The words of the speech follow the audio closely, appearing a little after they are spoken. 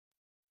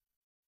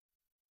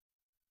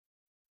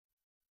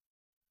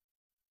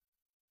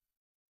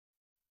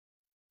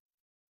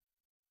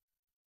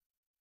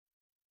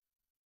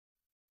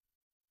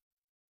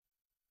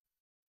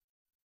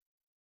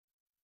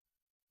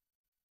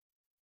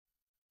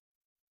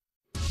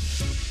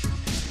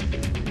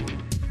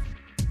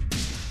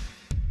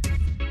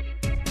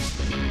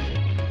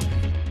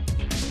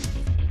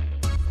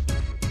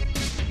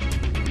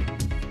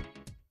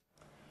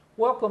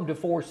Welcome to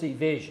 4C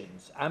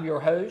Visions. I'm your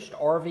host,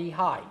 R.V.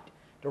 Hight,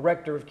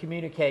 Director of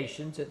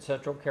Communications at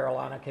Central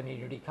Carolina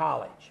Community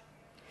College.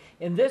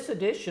 In this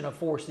edition of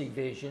 4C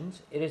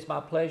Visions, it is my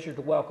pleasure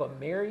to welcome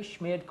Mary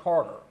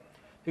Schmid-Carter,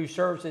 who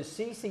serves as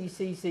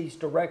CCCC's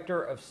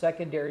Director of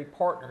Secondary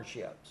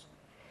Partnerships.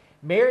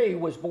 Mary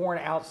was born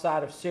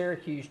outside of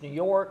Syracuse, New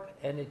York,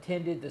 and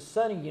attended the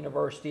SUNY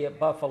University at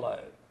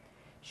Buffalo.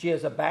 She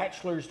has a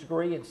bachelor's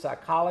degree in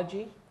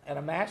psychology and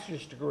a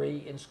master's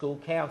degree in school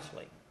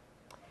counseling.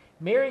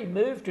 Mary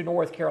moved to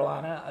North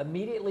Carolina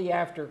immediately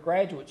after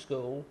graduate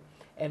school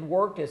and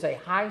worked as a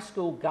high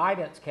school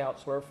guidance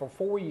counselor for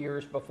 4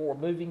 years before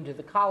moving to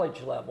the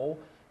college level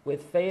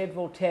with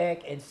Fayetteville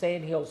Tech and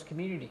Sand Hills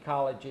Community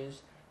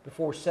Colleges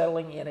before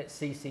settling in at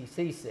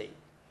CCCC.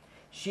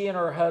 She and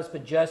her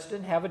husband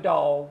Justin have a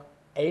dog,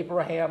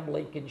 Abraham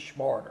Lincoln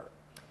Schmid-Carter.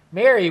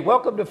 Mary,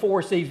 welcome to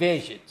 4C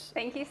Visions.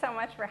 Thank you so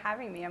much for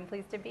having me. I'm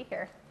pleased to be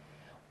here.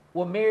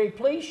 Well, Mary,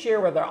 please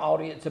share with our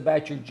audience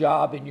about your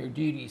job and your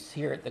duties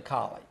here at the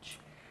college.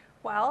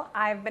 Well,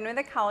 I've been with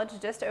the college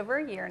just over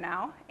a year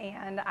now,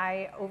 and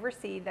I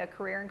oversee the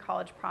Career and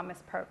College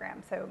Promise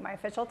program. So my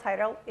official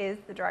title is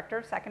the Director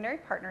of Secondary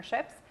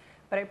Partnerships,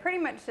 but I pretty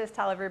much just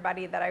tell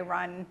everybody that I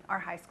run our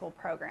high school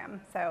program.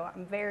 So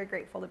I'm very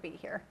grateful to be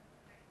here.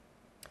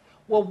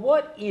 Well,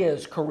 what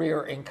is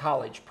Career and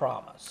College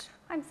Promise?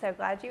 I'm so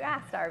glad you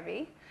asked,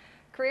 RV.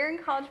 Career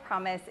and College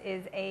Promise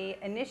is an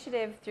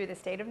initiative through the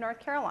state of North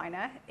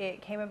Carolina.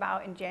 It came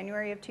about in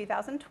January of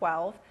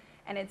 2012,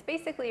 and it's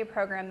basically a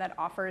program that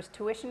offers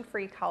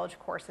tuition-free college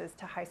courses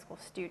to high school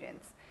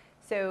students.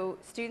 So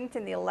students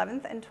in the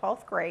 11th and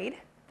 12th grade,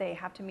 they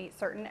have to meet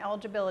certain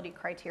eligibility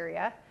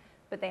criteria,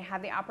 but they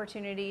have the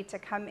opportunity to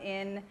come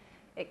in.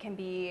 It can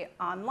be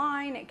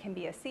online, it can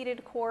be a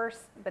seated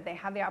course, but they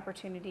have the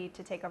opportunity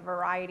to take a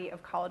variety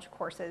of college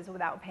courses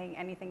without paying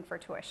anything for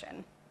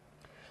tuition.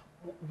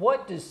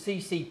 What does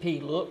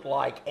CCP look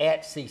like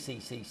at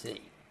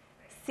CCCC?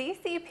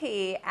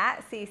 CCP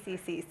at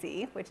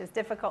CCCC, which is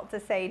difficult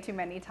to say too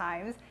many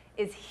times,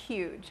 is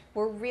huge.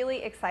 We're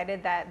really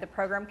excited that the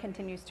program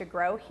continues to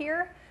grow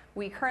here.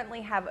 We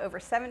currently have over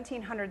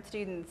 1,700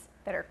 students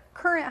that are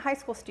current high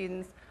school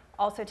students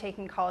also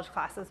taking college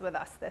classes with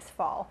us this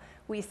fall.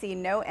 We see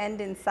no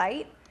end in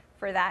sight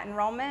for that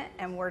enrollment,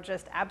 and we're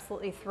just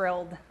absolutely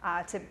thrilled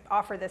to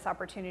offer this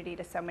opportunity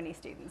to so many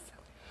students.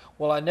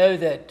 Well, I know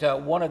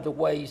that one of the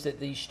ways that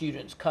these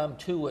students come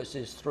to us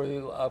is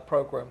through a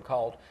program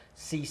called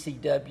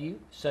CCW,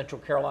 Central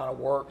Carolina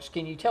Works.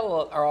 Can you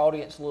tell our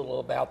audience a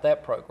little about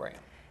that program?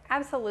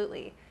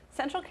 Absolutely.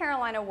 Central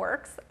Carolina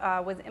Works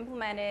was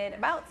implemented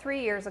about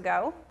 3 years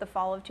ago, the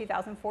fall of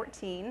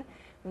 2014.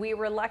 We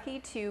were lucky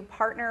to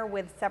partner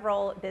with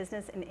several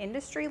business and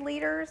industry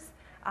leaders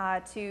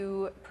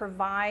to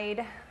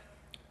provide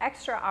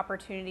extra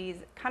opportunities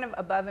kind of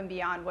above and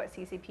beyond what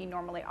CCP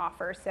normally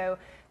offers. So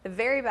the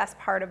very best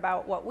part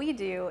about what we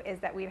do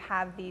is that we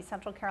have the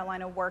Central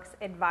Carolina Works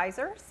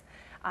advisors.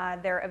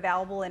 They're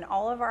available in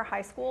all of our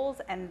high schools,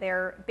 and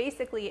they're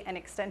basically an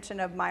extension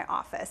of my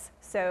office.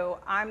 So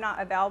I'm not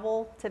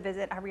available to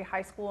visit every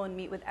high school and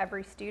meet with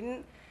every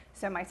student.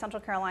 So my Central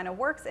Carolina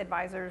Works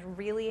advisors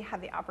really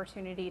have the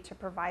opportunity to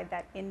provide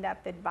that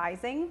in-depth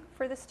advising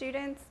for the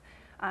students.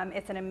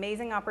 It's an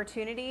amazing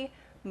opportunity.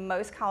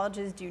 Most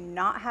colleges do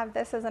not have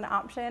this as an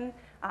option,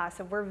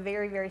 so we're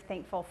very, very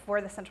thankful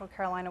for the Central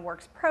Carolina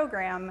Works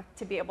program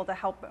to be able to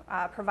help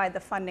provide the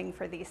funding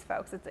for these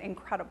folks. It's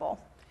incredible.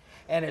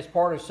 And as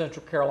part of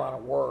Central Carolina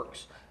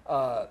Works,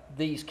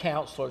 these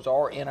counselors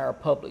are in our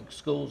public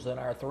schools in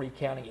our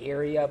three-county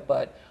area,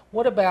 but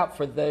what about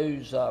for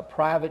those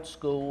private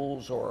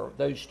schools or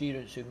those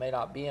students who may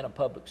not be in a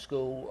public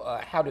school?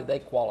 How do they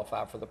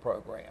qualify for the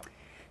program?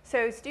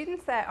 So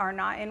students that are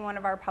not in one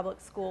of our public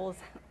schools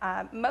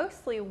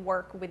mostly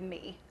work with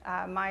me.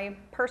 My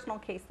personal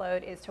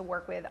caseload is to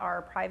work with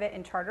our private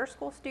and charter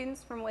school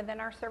students from within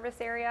our service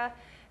area,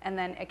 and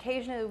then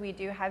occasionally we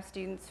do have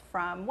students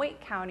from Wake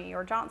County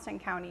or Johnston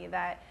County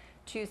that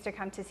choose to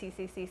come to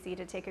CCCC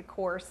to take a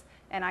course,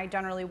 and I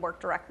generally work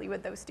directly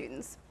with those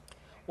students.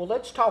 Well,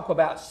 let's talk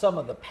about some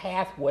of the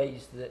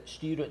pathways that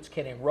students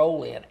can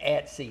enroll in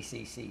at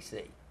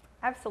CCCC.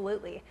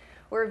 Absolutely.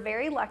 We're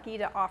very lucky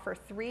to offer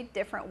 3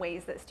 different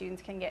ways that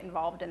students can get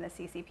involved in the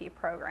CCP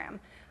program.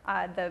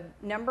 The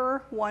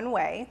number one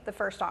way, the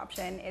first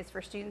option, is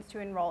for students to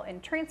enroll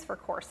in transfer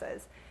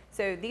courses.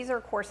 So these are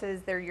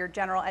courses, they're your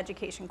general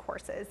education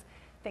courses,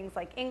 things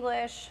like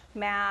English,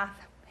 math,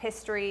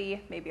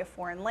 history, maybe a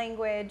foreign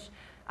language.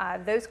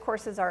 Those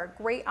courses are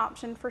a great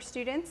option for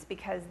students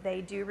because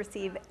they do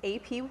receive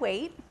AP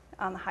weight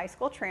on the high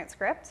school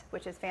transcript,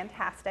 which is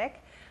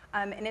fantastic.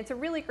 And it's a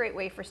really great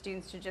way for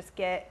students to just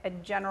get a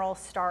general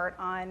start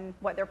on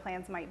what their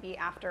plans might be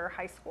after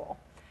high school.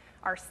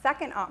 Our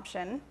second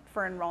option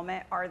for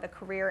enrollment are the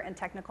Career and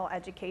Technical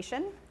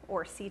Education,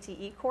 or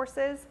CTE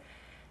courses,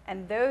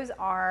 and those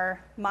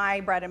are my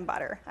bread and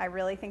butter. I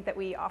really think that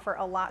we offer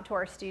a lot to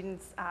our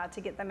students to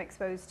get them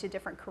exposed to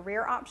different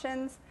career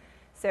options.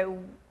 So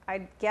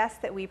I guess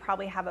that we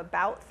probably have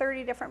about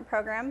 30 different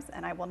programs,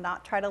 and I will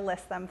not try to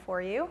list them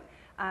for you,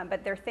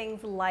 but they're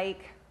things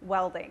like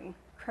welding,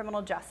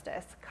 criminal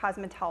justice,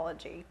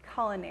 cosmetology,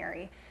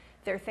 culinary.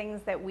 They're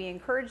things that we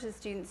encourage the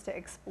students to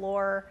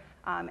explore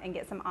and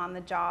get some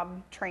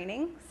on-the-job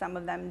training. Some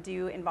of them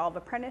do involve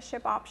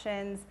apprenticeship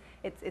options.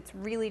 It's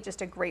really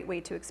just a great way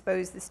to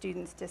expose the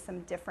students to some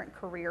different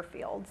career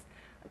fields.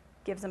 It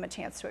gives them a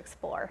chance to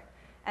explore.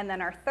 And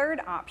then our third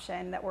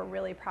option that we're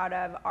really proud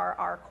of are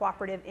our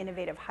cooperative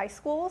innovative high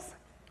schools.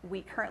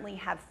 We currently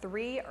have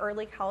 3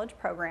 early college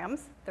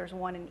programs. There's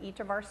one in each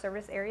of our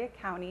service area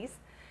counties,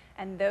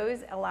 and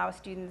those allow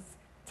students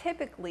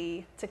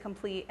typically to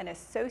complete an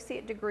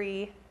associate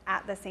degree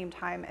at the same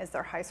time as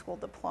their high school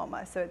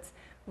diploma. So it's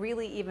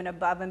really even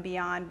above and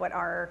beyond what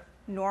our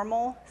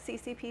normal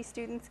CCP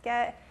students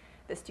get.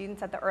 The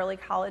students at the early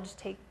college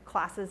take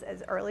classes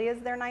as early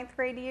as their 9th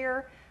grade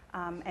year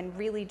and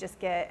really just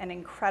get an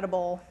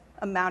incredible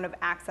amount of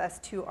access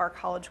to our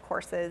college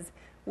courses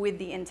with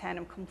the intent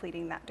of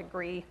completing that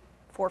degree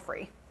for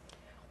free.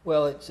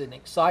 Well, it's an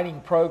exciting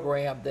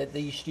program that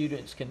these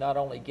students can not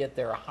only get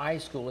their high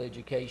school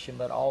education,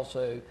 but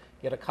also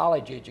get a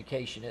college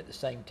education at the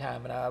same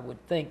time. And I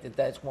would think that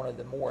that's one of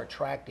the more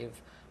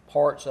attractive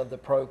parts of the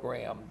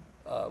program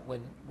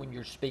when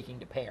you're speaking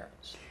to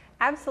parents.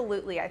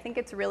 Absolutely. I think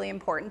it's really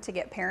important to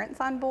get parents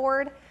on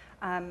board.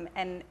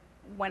 And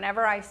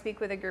whenever I speak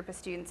with a group of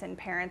students and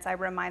parents, I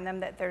remind them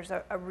that there's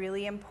a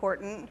really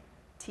important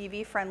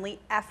TV-friendly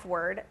F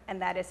word,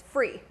 and that is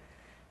free.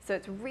 So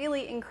it's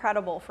really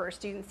incredible for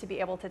students to be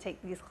able to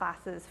take these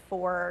classes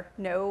for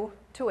no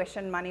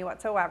tuition money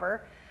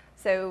whatsoever.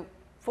 So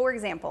for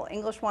example,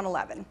 English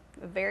 111,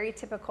 a very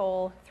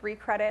typical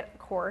 3-credit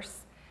course.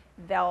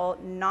 They'll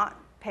not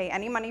pay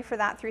any money for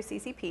that through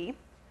CCP.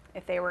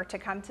 If they were to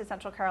come to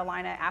Central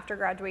Carolina after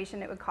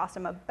graduation, it would cost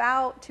them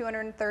about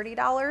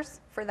 $230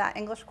 for that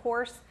English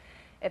course.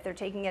 If they're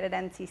taking it at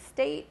NC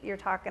State, you're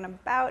talking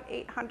about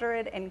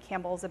 $800, and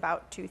Campbell's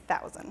about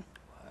 $2,000.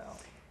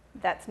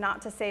 That's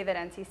not to say that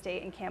NC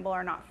State and Campbell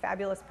are not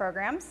fabulous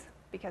programs,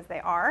 because they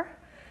are.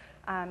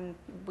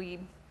 We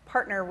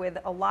partner with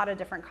a lot of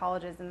different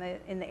colleges in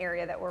the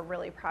area that we're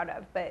really proud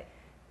of. But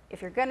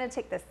if you're going to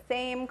take the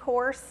same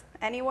course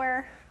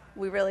anywhere,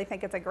 we really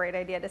think it's a great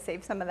idea to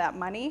save some of that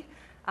money.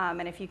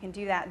 And if you can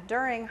do that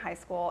during high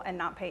school and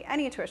not pay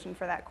any tuition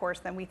for that course,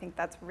 then we think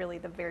that's really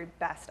the very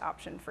best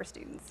option for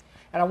students.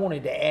 And I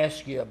wanted to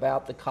ask you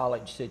about the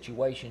college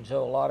situation.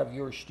 So a lot of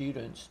your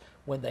students,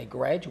 when they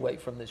graduate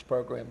from this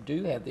program,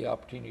 do have the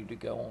opportunity to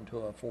go on to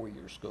a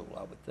 4-year school,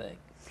 I would think.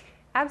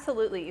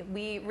 Absolutely.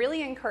 We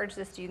really encourage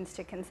the students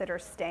to consider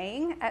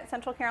staying at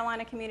Central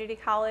Carolina Community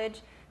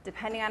College.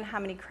 Depending on how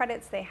many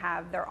credits they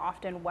have, they're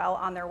often well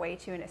on their way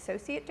to an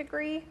associate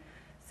degree.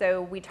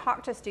 So we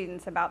talk to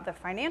students about the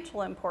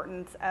financial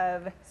importance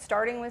of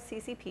starting with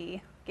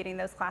CCP, getting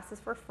those classes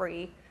for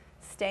free,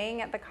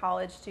 staying at the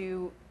college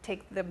to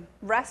take the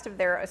rest of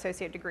their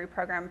associate degree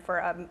program for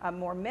a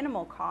more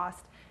minimal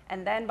cost,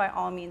 and then by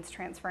all means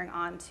transferring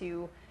on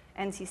to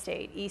NC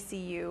State,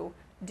 ECU,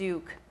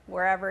 Duke,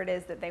 wherever it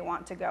is that they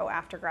want to go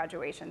after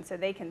graduation. So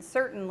they can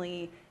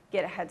certainly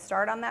get a head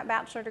start on that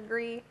bachelor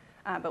degree,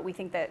 but we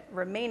think that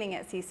remaining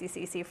at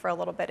CCCC for a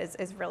little bit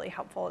is really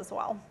helpful as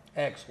well.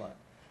 Excellent.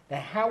 Now,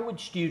 how would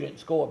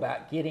students go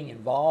about getting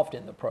involved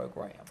in the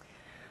program?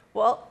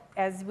 Well,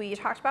 as we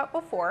talked about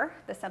before,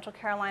 the Central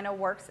Carolina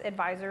Works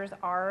advisors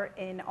are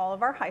in all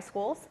of our high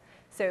schools.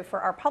 So for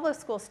our public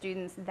school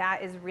students,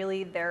 that is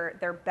really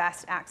their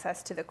best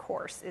access to the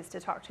course, is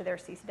to talk to their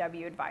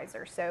CCW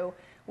advisor. So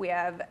we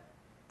have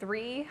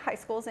 3 high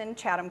schools in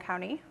Chatham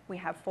County, we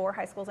have 4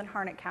 high schools in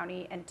Harnett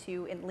County, and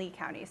 2 in Lee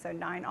County, so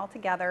 9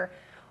 altogether.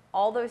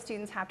 All those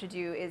students have to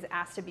do is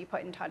ask to be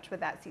put in touch with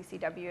that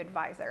CCW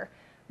advisor.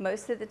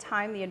 Most of the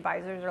time, the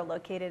advisors are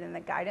located in the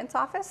guidance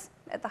office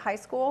at the high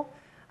school.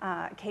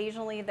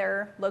 Occasionally,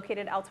 they're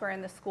located elsewhere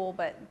in the school,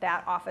 but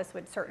that office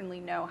would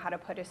certainly know how to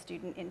put a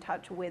student in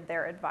touch with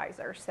their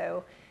advisor.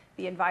 So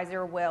the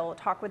advisor will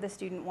talk with the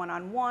student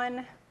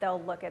one-on-one.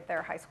 They'll look at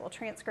their high school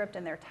transcript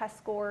and their test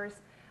scores,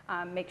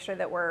 make sure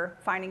that we're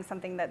finding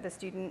something that the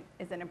student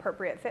is an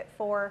appropriate fit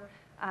for,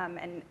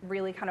 and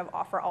really kind of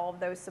offer all of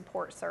those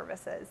support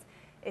services.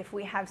 If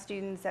we have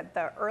students at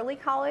the early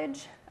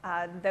college,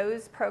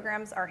 those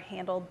programs are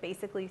handled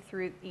basically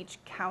through each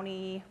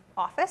county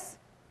office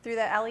through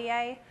the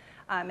LEA,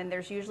 and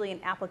there's usually an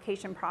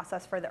application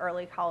process for the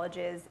early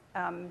colleges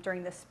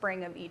during the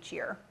spring of each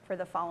year for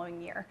the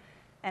following year.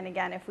 And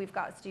again, if we've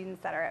got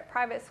students that are at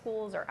private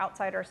schools or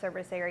outside our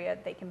service area,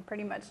 they can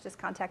pretty much just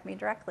contact me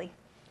directly.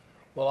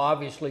 Well,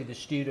 obviously the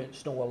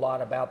students know a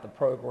lot about the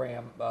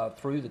program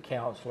through the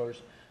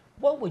counselors.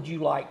 What would you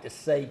like to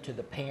say to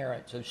the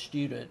parents of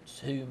students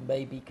who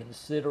may be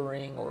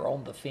considering or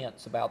on the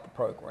fence about the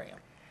program?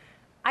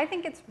 I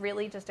think it's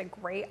really just a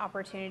great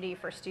opportunity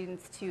for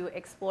students to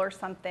explore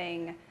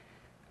something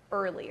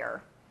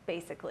earlier,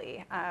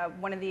 basically.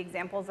 One of the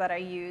examples that I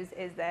use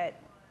is that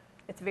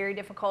it's very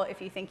difficult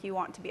if you think you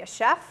want to be a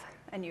chef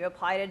and you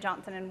apply to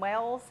Johnson &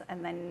 Wales,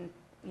 and then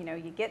you know,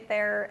 you get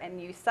there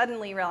and you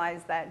suddenly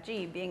realize that,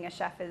 gee, being a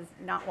chef is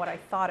not what I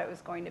thought it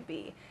was going to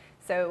be.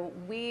 So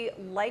we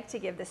like to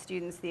give the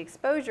students the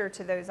exposure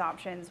to those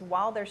options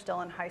while they're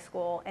still in high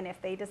school, and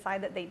if they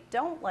decide that they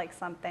don't like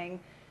something,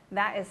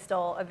 that is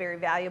still a very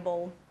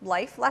valuable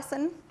life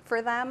lesson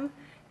for them.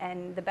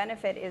 And the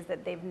benefit is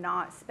that they've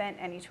not spent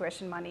any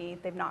tuition money,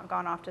 they've not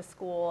gone off to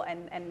school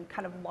and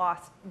kind of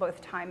lost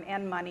both time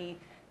and money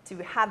to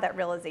have that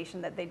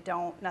realization that they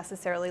don't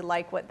necessarily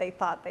like what they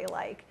thought they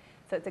like.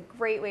 So it's a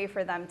great way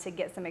for them to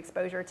get some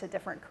exposure to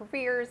different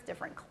careers,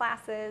 different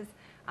classes,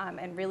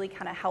 and really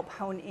kind of help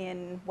hone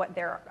in what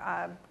their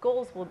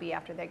goals will be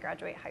after they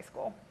graduate high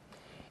school.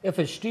 If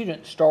a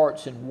student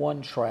starts in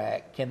one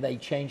track, can they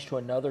change to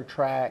another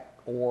track,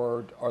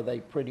 or are they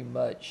pretty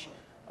much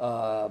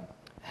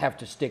have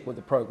to stick with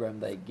the program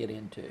they get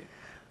into?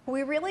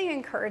 We really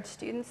encourage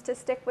students to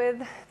stick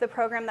with the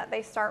program that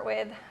they start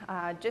with,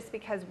 just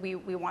because we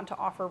want to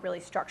offer really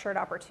structured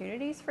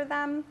opportunities for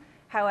them.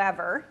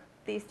 However,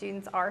 these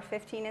students are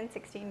 15 and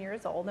 16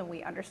 years old, and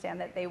we understand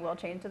that they will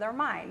change their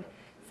mind.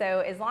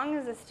 So as long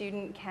as a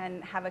student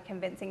can have a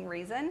convincing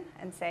reason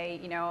and say,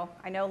 you know,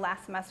 I know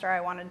last semester I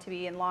wanted to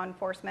be in law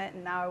enforcement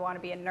and now I want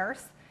to be a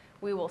nurse,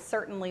 we will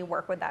certainly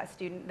work with that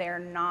student. They're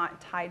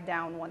not tied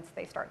down once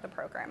they start the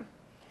program.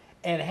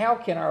 And how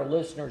can our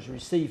listeners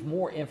receive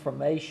more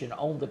information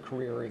on the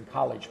Career in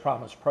College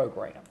Promise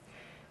program?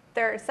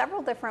 There are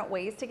several different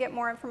ways to get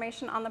more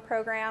information on the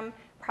program.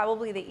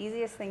 Probably the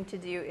easiest thing to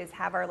do is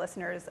have our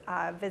listeners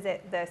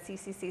visit the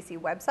CCCC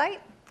website.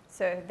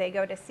 So they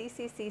go to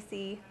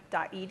cccc.edu.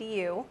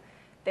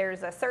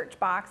 There's a search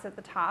box at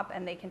the top,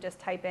 and they can just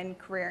type in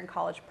Career in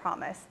College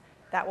Promise.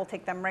 That will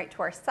take them right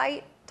to our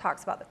site,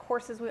 talks about the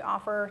courses we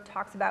offer,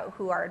 talks about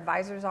who our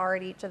advisors are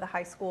at each of the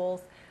high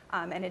schools,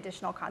 and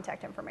additional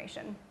contact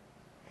information.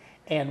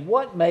 And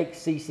what makes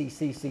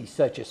CCCC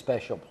such a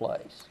special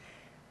place?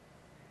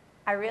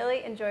 I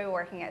really enjoy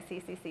working at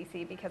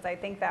CCCC because I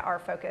think that our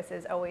focus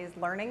is always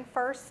learning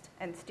first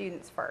and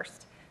students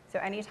first. So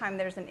anytime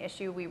there's an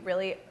issue, we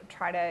really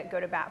try to go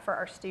to bat for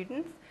our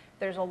students.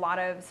 There's a lot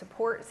of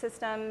support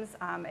systems,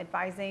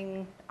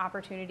 advising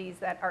opportunities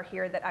that are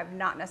here that I've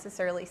not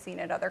necessarily seen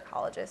at other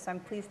colleges, so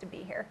I'm pleased to be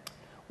here.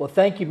 Well,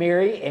 thank you,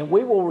 Mary, and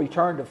we will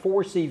return to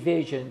 4C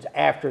Visions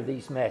after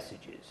these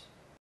messages.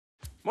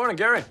 Morning,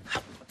 Gary.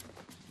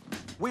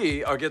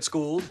 We are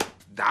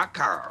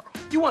GetSchooled.com.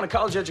 You want a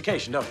college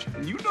education, don't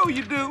you? You know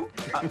you do.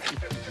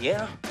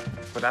 Yeah,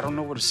 but I don't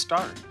know where to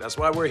start. That's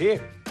why we're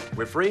here.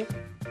 We're free,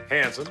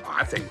 handsome,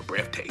 I think we're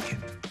breathtaking.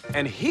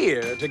 and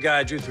here to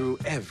guide you through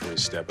every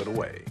step of the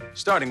way,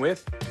 starting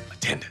with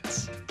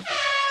attendance.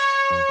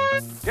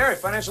 Gary,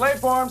 financial aid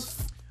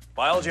forms.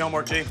 Biology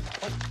homework, G.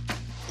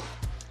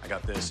 I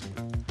got this.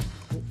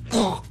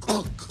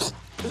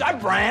 Is that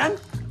Bran?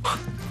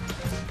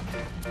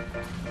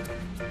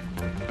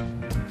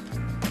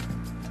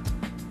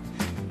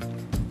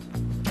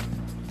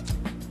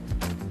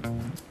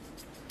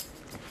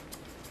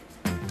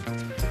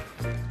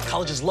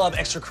 Colleges love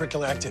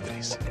extracurricular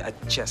activities.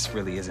 Chess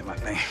really isn't my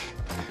thing.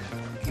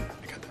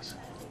 I got this.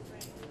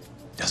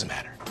 Doesn't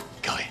matter.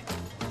 Go ahead.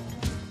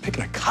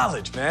 Picking a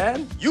college,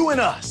 man. You and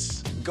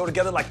us. We go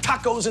together like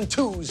tacos and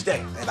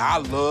Tuesday. And I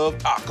love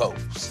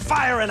tacos.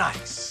 Fire and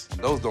ice.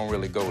 Those don't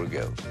really go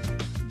together.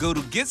 Go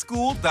to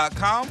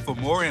GetSchooled.com for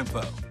more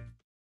info.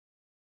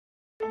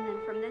 And then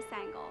from this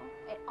angle,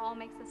 it all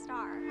makes a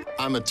star.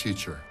 I'm a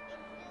teacher.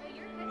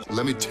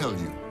 Let me tell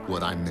you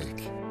what I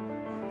make.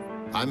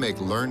 I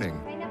make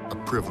learning a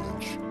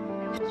privilege,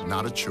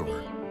 not a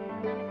chore.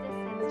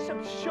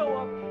 Show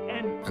up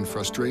And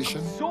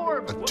frustration,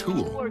 a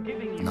tool,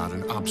 not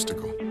an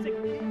obstacle.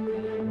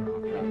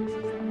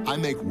 I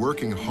make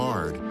working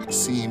hard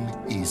seem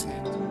easy,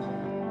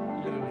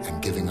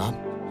 and giving up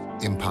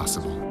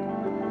impossible.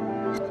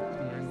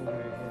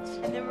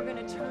 And then we're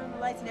gonna turn the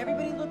lights and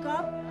everybody look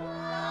up.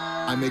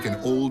 I make an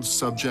old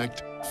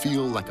subject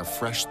feel like a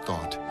fresh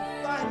thought.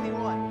 Find me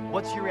one.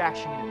 What's your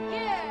reaction gonna be?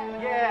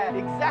 Yeah,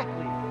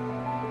 exactly.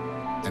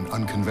 And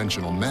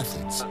unconventional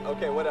methods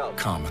Okay, what else?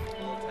 common.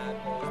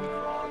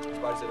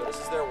 This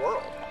is their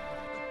world.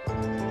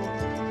 There's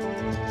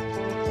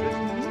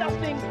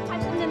nothing.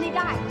 And then they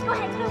die. Go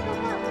ahead, go, go,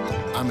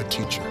 go. I'm a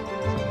teacher.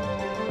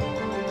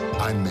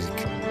 I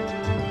make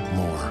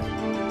more.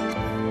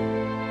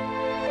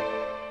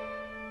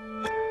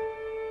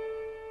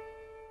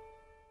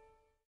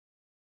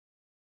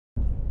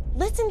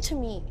 Listen to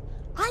me.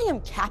 I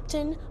am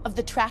captain of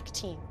the track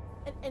team.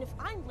 And if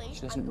I'm late,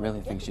 She doesn't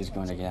really think she's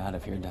going to get out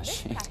of here, does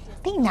she?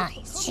 Be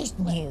nice. She's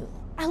new.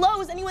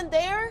 Hello, is anyone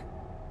there?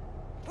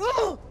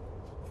 Ugh!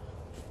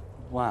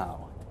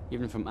 Wow.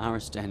 Even from our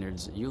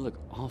standards, you look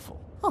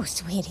awful. Oh,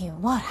 sweetie,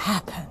 what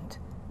happened?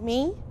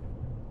 Me?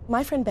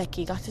 My friend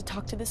Becky got to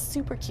talk to this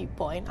super cute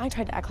boy, and I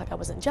tried to act like I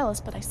wasn't jealous,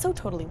 but I so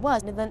totally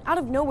was. And then out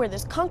of nowhere,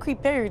 this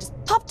concrete barrier just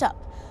popped up.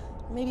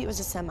 Maybe it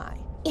was a semi.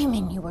 You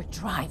mean you were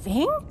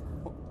driving?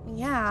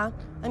 Yeah.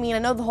 I mean, I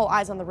know the whole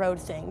eyes on the road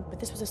thing, but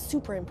this was a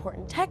super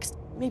important text.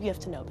 Maybe you have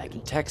to know, Becky.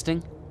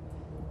 Texting?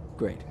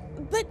 Great.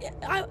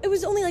 But it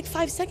was only like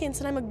 5 seconds,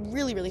 and I'm a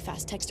really, really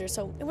fast texter,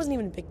 so it wasn't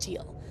even a big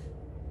deal.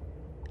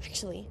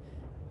 Actually,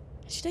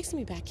 has she texted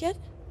me back yet?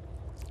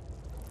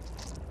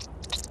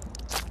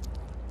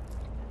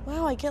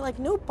 Wow, I get like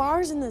no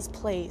bars in this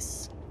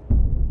place. I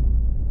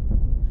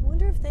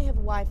wonder if they have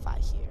Wi-Fi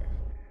here.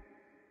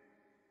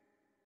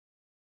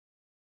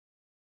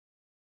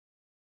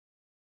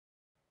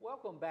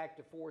 Welcome back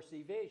to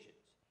 4C Visions.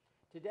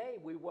 Today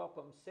we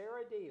welcome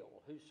Sarah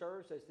Deal, who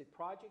serves as the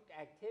Project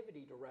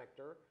Activity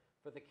Director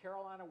for the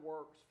Carolina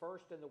Works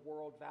First in the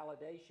World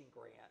Validation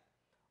Grant,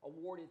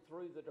 awarded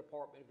through the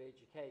Department of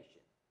Education.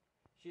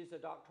 She is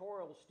a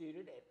doctoral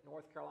student at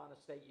North Carolina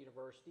State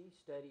University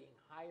studying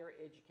higher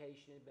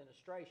education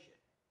administration.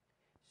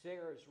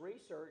 Sarah's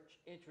research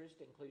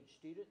interest includes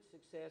student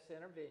success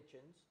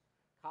interventions,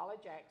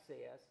 college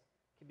access,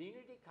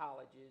 community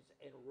colleges,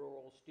 and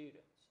rural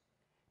students.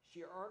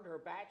 She earned her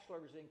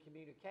bachelor's in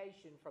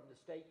communication from the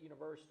State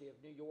University of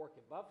New York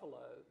in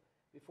Buffalo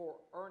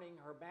before earning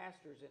her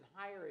master's in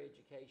higher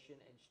education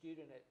and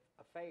student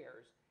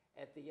affairs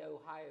at The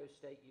Ohio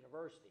State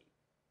University.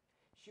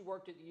 She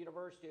worked at the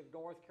University of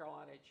North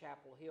Carolina at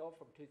Chapel Hill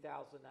from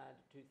 2009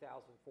 to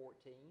 2014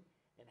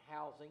 in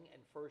housing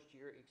and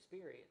first-year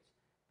experience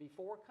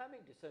before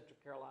coming to Central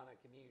Carolina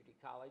Community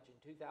College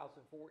in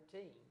 2014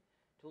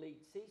 to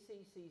lead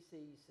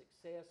CCCC's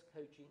success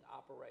coaching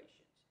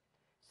operations.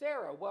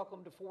 Sarah,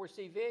 welcome to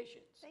 4C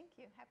Visions.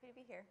 Thank you. Happy to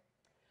be here.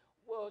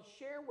 Well,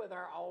 share with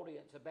our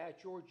audience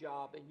about your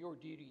job and your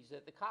duties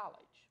at the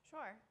college.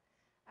 Sure.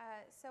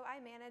 So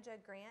I manage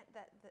a grant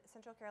that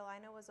Central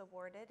Carolina was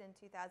awarded in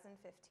 2015.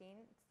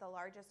 It's the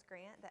largest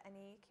grant that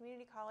any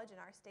community college in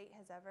our state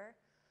has ever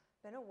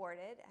been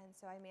awarded, and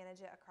so I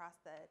manage it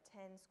across the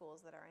 10 schools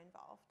that are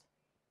involved.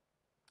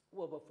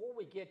 Well, before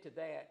we get to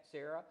that,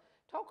 Sarah,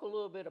 talk a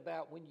little bit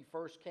about when you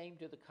first came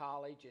to the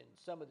college and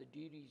some of the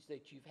duties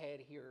that you've had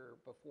here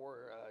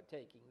before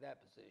taking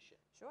that position.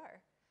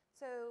 Sure.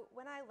 So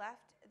when I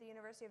left the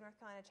University of North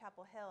Carolina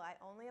Chapel Hill, I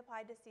only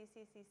applied to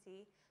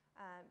CCCC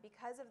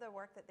because of the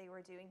work that they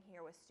were doing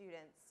here with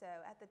students. So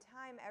at the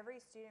time,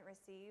 every student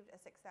received a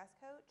success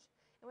coach.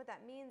 And what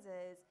that means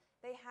is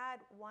they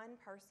had one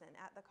person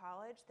at the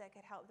college that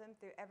could help them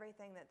through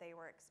everything that they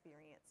were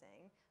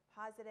experiencing.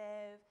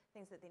 Positive,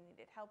 things that they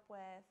needed help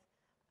with,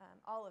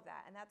 all of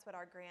that. And that's what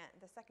our grant,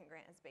 the second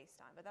grant, is based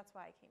on. But that's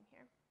why I came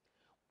here.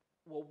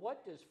 Well,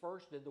 what does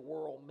First in the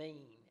World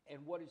mean,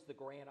 and what is the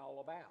grant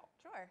all about?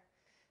 Sure.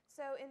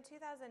 So in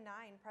 2009,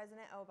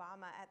 President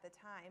Obama at the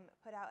time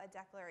put out a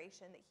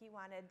declaration that he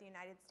wanted the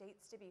United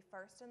States to be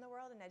first in the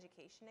world in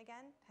education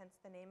again, hence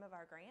the name of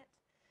our grant.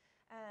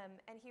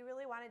 And he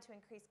really wanted to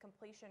increase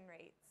completion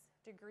rates,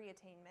 degree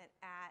attainment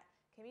at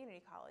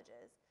community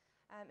colleges.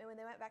 And when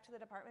they went back to the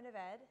Department of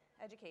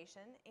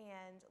Education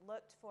and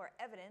looked for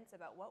evidence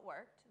about what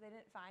worked, they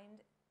didn't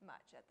find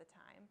much at the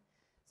time.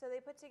 So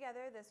they put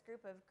together this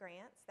group of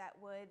grants that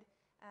would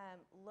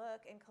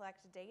look and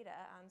collect data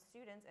on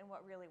students and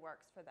what really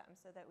works for them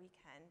so that we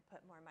can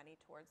put more money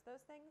towards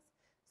those things.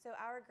 So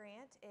our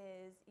grant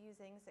is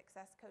using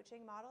success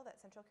coaching model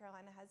that Central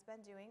Carolina has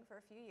been doing for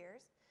a few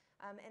years.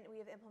 And we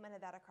have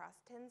implemented that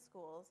across 10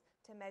 schools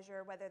to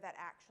measure whether that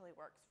actually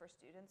works for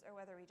students or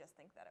whether we just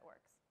think that it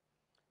works.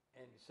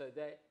 And so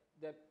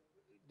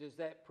does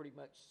that pretty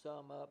much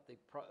sum up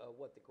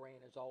what the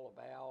grant is all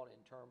about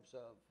in terms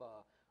of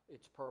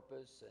its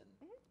purpose? And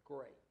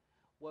great.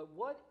 Well,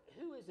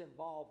 who is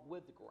involved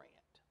with the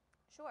grant?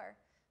 Sure.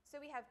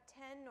 So we have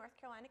 10 North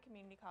Carolina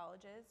community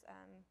colleges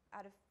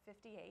out of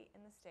 58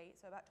 in the state,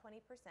 so about 20%.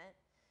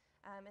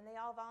 And they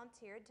all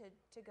volunteered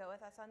to go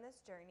with us on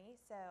this journey,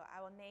 so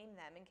I will name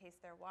them in case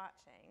they're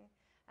watching.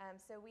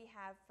 So we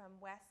have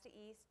from west to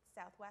east,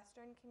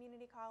 Southwestern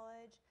Community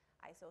College,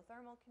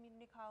 Isothermal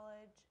Community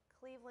College,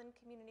 Cleveland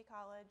Community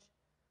College,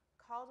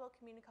 Caldwell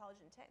Community College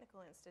and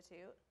Technical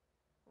Institute,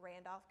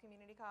 Randolph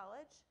Community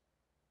College,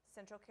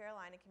 Central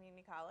Carolina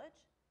Community College,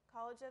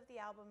 College of the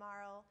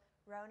Albemarle,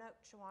 Roanoke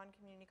Chowan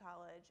Community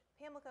College,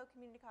 Pamlico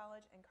Community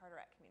College, and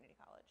Carteret Community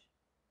College.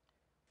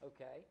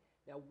 Okay.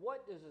 Now,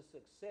 what does a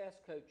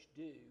success coach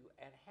do,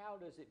 and how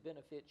does it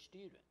benefit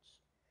students?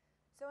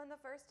 So on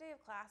the first day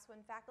of class,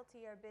 when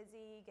faculty are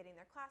busy getting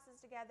their classes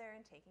together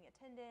and taking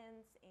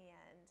attendance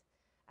and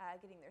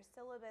getting their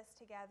syllabus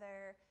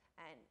together,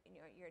 and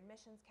your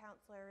admissions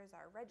counselors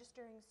are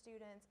registering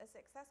students, a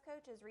success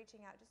coach is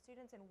reaching out to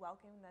students and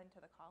welcoming them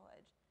to the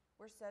college.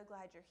 We're so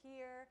glad you're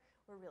here.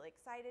 We're really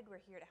excited.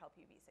 We're here to help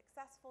you be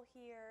successful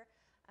here.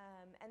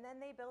 And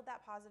then they build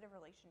that positive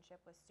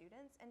relationship with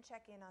students and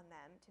check in on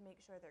them to make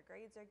sure their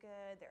grades are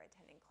good, they're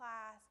attending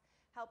class,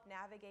 help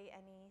navigate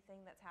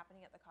anything that's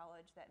happening at the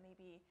college that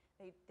maybe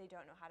they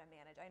don't know how to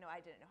manage. I know I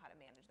didn't know how to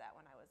manage that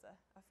when I was a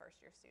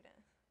first-year student.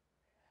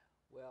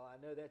 Well, I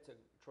know that's a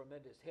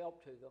tremendous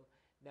help to them.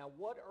 Now,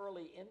 what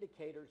early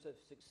indicators of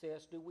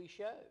success do we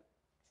show?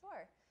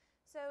 Sure.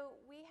 So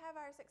we have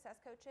our success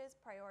coaches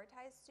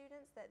prioritize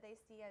students that they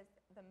see as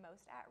the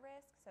most at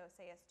risk. So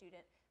say a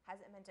student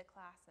hasn't been to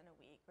class in a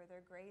week or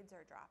their grades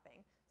are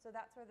dropping. So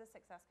that's where the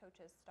success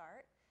coaches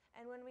start.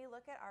 And when we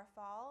look at our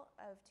fall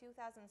of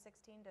 2016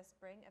 to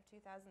spring of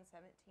 2017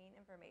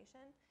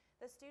 information,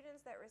 the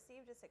students that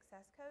received a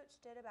success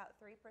coach did about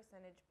 3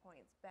 percentage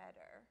points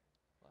better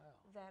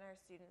than our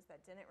students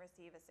that didn't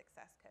receive a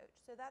success coach.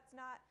 So that's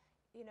not,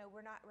 you know,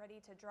 we're not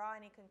ready to draw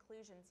any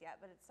conclusions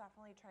yet, but it's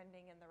definitely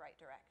trending in the right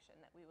direction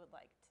that we would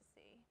like to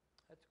see.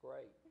 That's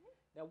great.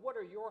 Now, what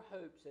are your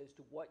hopes as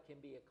to what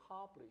can be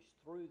accomplished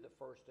through the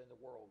First in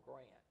the World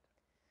grant?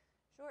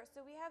 Sure.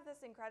 So we have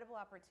this incredible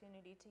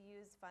opportunity to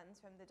use funds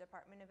from the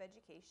Department of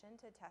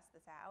Education to test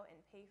this out and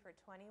pay for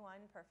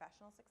 21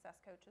 professional success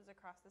coaches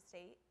across the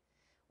state.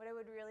 What I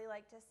would really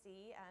like to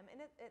see, and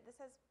this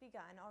has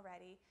begun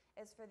already,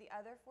 is for the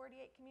other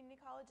 48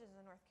 community colleges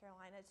in North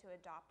Carolina to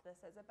adopt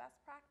this as a best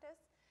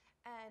practice,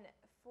 and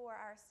for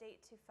our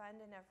state to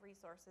fund enough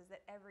resources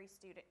that every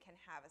student can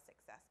have a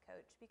success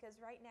coach. Because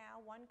right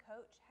now, one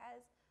coach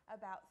has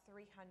about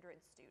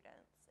 300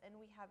 students, and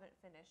we haven't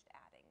finished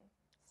adding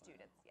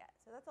students yet.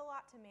 So that's a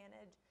lot to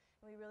manage,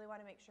 and we really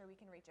want to make sure we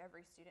can reach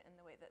every student in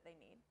the way that they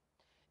need.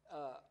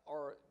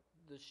 Are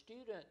the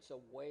students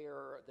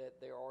aware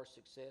that there are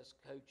success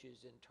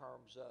coaches in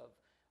terms of,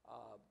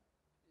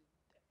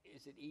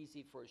 is it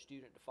easy for a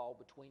student to fall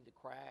between the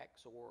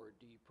cracks, or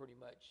do you pretty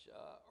much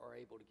are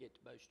able to get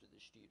to most of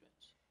the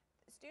students?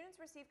 Students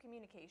receive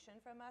communication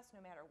from us no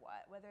matter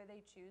what. Whether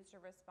they choose to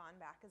respond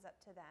back is up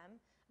to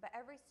them. But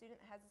every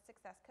student that has a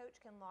success coach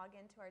can log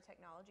into our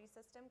technology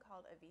system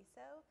called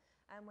Aviso,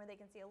 where they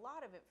can see a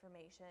lot of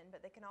information,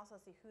 but they can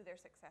also see who their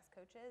success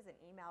coach is and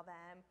email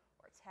them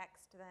or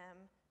text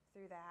them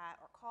through that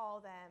or call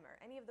them or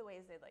any of the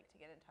ways they'd like to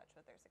get in touch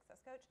with their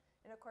success coach.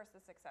 And of course, the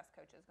success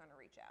coach is going to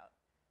reach out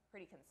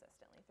pretty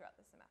consistently throughout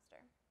the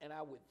semester. And I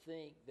would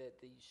think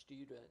that these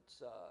students,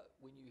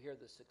 when you hear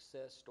the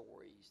success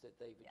stories that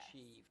they've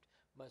achieved,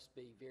 must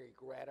be very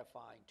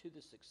gratifying to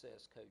the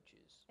success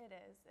coaches. It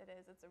is. It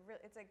is.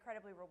 It's an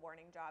incredibly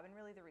rewarding job, and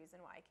really the reason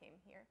why I came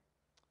here.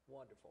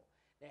 Wonderful.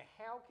 Now,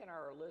 how can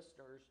our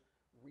listeners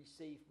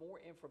receive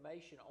more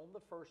information on the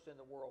First in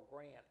the World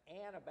grant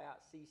and about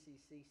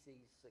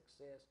CCCC's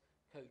Success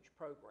Coach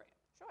program?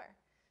 Sure.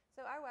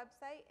 So our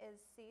website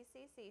is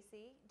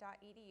cccc.edu/FITW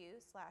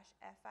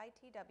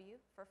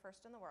for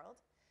First in the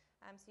World.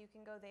 So you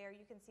can go there,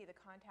 you can see the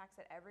contacts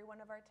at every one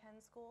of our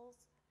 10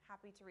 schools.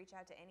 Happy to reach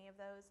out to any of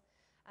those.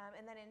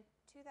 And then in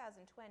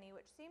 2020,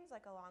 which seems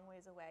like a long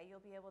ways away,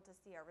 you'll be able to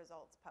see our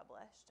results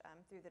published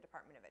through the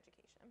Department of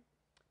Education.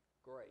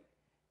 Great.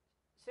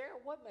 Sarah,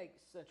 what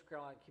makes Central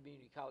Carolina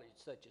Community College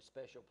such a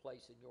special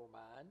place in your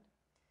mind?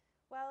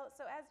 Well,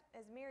 so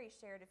as Mary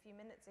shared a few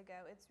minutes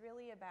ago, it's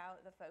really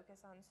about the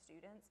focus on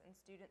students and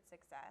student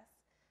success.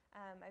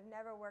 I've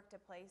never worked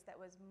a place that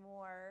was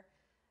more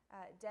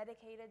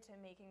dedicated to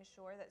making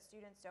sure that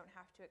students don't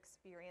have to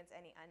experience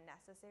any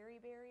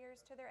unnecessary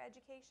barriers to their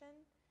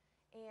education.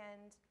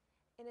 And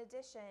in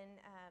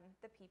addition,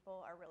 the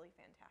people are really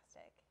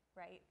fantastic,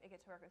 right? I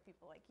get to work with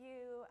people like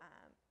you.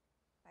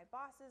 My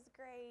boss is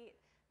great.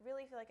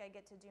 Really feel like I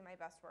get to do my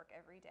best work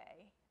every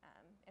day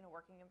in a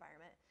working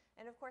environment.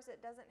 And of course,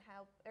 it doesn't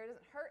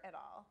hurt at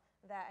all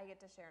that I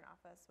get to share an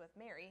office with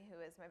Mary,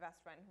 who is my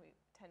best friend. We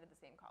attended the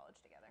same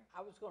college together.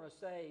 I was going to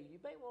say, you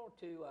may want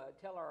to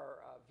tell our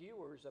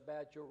viewers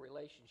about your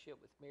relationship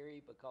with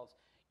Mary, because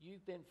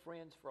you've been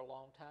friends for a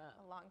long time.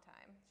 A long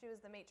time. She was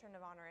the matron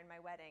of honor in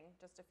my wedding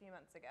just a few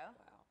months ago.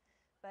 Wow.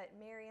 But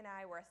Mary and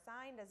I were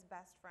assigned as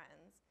best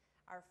friends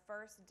our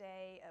first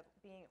day of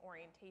being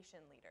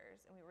orientation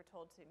leaders, and we were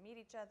told to meet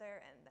each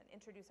other and then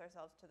introduce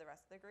ourselves to the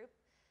rest of the group,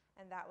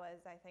 and that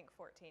was, I think,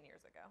 14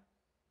 years ago.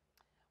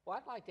 Well,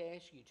 I'd like to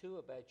ask you too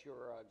about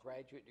your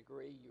graduate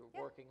degree. You're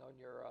working on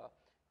your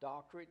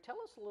doctorate. Tell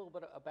us a little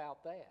bit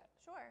about that.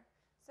 Sure.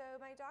 So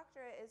my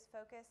doctorate is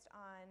focused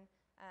on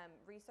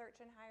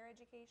research in higher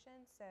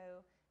education,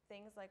 so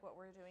things like what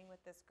we're doing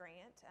with this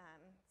grant.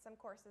 Some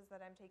courses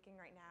that I'm taking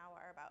right now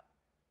are about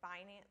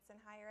finance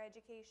in higher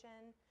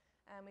education.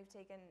 We've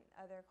taken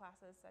other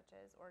classes such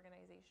as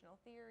organizational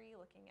theory,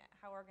 looking at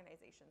how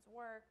organizations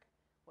work,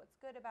 what's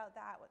good about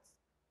that, what's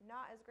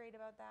not as great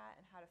about that,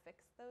 and how to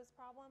fix those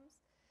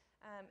problems.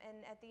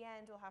 And at the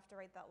end, we'll have to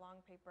write that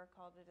long paper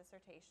called a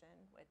dissertation,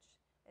 which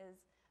is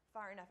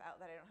far enough out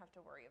that I don't have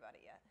to worry about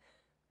it yet.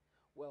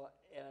 Well,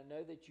 and I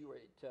know that you were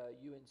at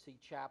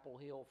UNC Chapel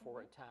Hill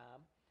for a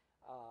time,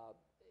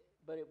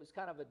 but it was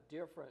kind of a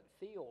different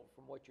field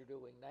from what you're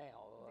doing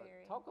now.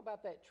 Talk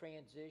about that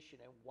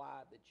transition and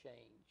why the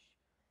change.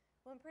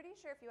 Well, I'm pretty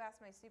sure if you ask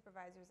my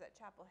supervisors at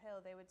Chapel Hill,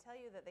 they would tell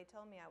you that they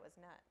told me I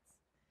was nuts.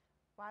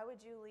 Why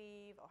would you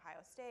leave Ohio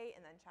State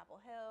and then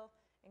Chapel Hill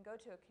and go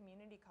to a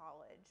community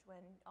college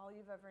when all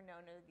you've ever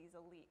known are these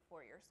elite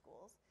four-year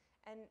schools?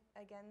 And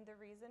again, the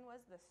reason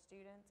was the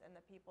students and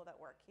the people that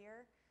work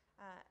here.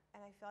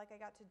 And I feel like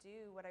I got to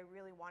do what I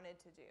really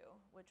wanted to do,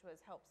 which was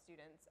help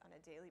students on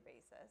a daily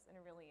basis in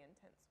a really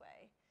intense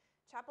way.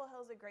 Chapel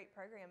Hill is a great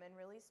program, and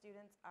really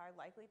students are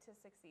likely to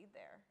succeed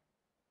there,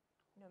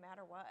 no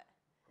matter what.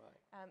 Right.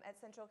 At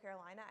Central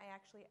Carolina, I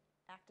actually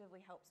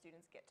actively help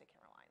students get to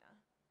Carolina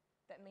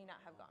that may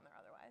not have gone there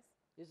otherwise.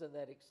 Isn't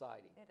that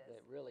exciting? It is.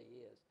 It really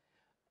is.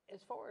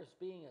 As far as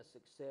being a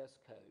success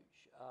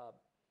coach,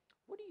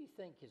 what do you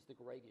think is the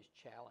greatest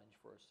challenge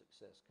for a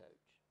success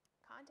coach?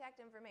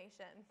 Contact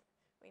information.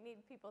 We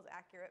need people's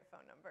accurate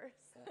phone numbers.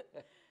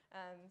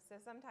 So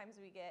sometimes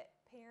we get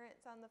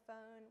parents on the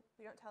phone.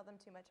 We don't tell them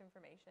too much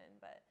information,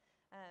 but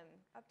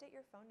update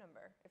your phone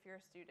number if you're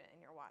a student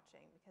and you're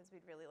watching, because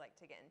we'd really like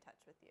to get in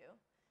touch with you.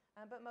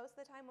 But most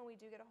of the time when we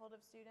do get a hold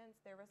of students,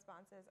 their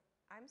response is,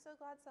 I'm so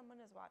glad someone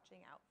is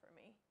watching out for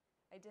me.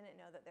 I didn't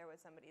know that there was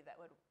somebody that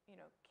would,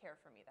 care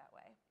for me that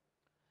way.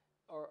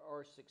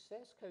 Are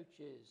success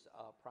coaches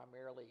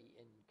primarily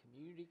in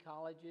community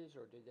colleges,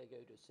 or do they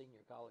go to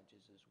senior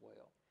colleges as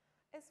well?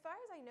 As far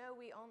as I know,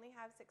 we only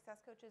have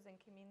success coaches in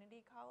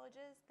community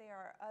colleges. There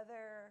are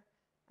other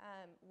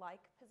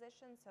like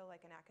positions, so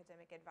like an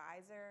academic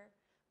advisor,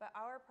 but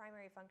our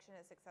primary function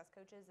as success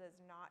coaches is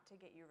not to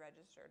get you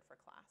registered for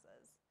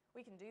classes.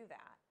 We can do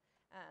that,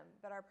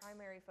 but our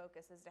primary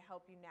focus is to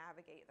help you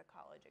navigate the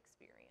college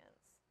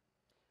experience.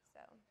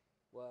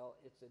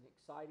 Well, it's an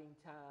exciting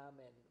time,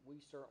 and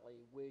we certainly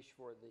wish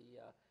for the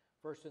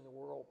First in the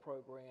World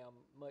program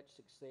much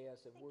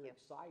success, and we're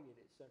excited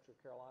at Central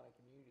Carolina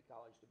Community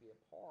College to be a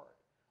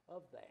part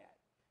of that.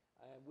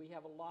 And we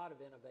have a lot of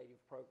innovative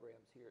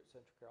programs here at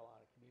Central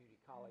Carolina Community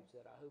College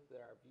that I hope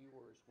that our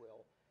viewers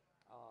will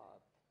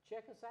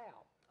check us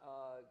out.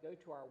 Go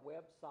to our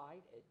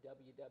website at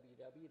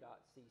www.cccc.edu,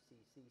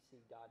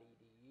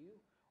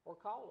 or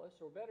call us,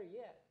 or better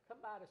yet, come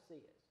by to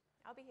see us.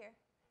 I'll be here.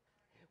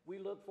 We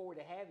look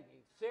forward to having you.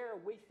 Sarah,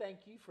 we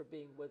thank you for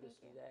being with us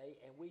today,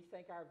 and we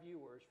thank our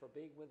viewers for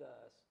being with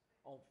us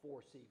on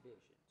 4C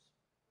Visions.